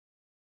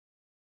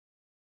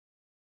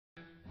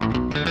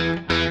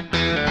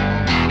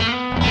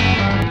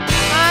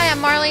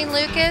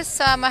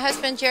bus. My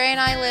husband Jerry and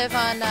I live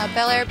on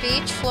Bel Air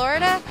Beach,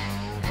 Florida.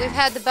 We've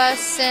had the bus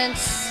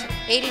since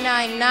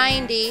 89,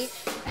 90,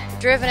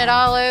 driven it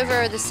all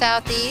over the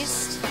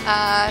southeast.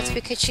 It's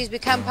because she's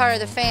become part of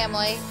the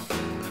family.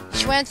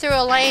 She went through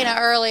Elena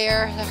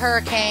earlier, the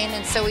hurricane,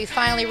 and so we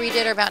finally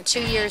redid her about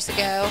 2 years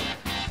ago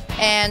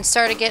and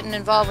started getting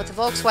involved with the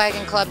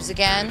Volkswagen clubs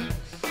again.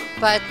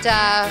 But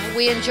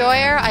we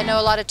enjoy her. I know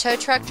a lot of tow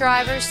truck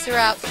drivers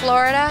throughout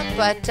Florida,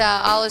 but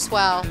all is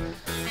well.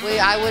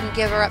 I wouldn't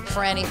give her up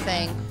for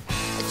anything.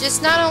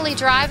 Just not only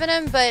driving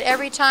them, but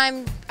every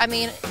time, I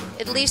mean,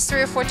 at least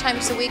 3 or 4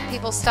 times a week,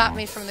 people stop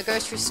me from the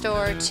grocery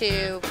store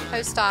to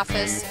post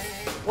office,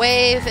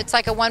 wave. It's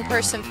like a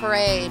one-person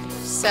parade.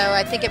 So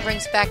I think it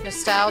brings back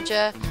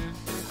nostalgia.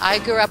 I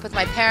grew up with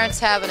my parents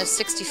having a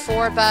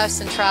 '64 bus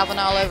and traveling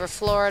all over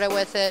Florida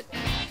with it.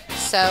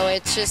 So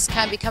it just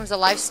kind of becomes a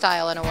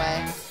lifestyle in a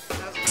way.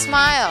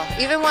 Smile.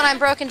 Even when I'm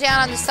broken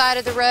down on the side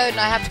of the road and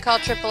I have to call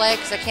AAA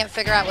because I can't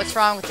figure out what's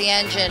wrong with the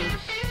engine,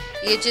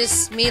 you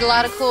just meet a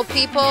lot of cool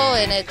people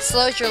and it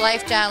slows your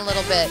life down a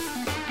little bit.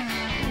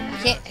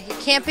 You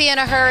can't be in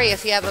a hurry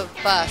if you have a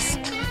bus.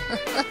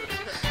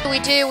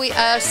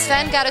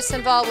 Sven got us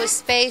involved with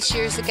Space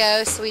years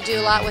ago, so we do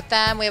a lot with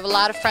them. We have a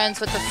lot of friends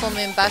with the Full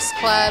Moon Bus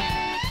Club.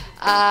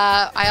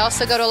 I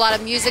also go to a lot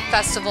of music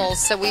festivals,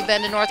 so we've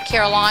been to North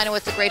Carolina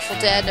with the Grateful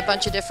Dead and a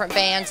bunch of different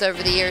bands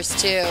over the years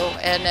too,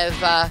 and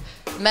have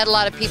met a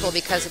lot of people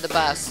because of the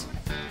bus.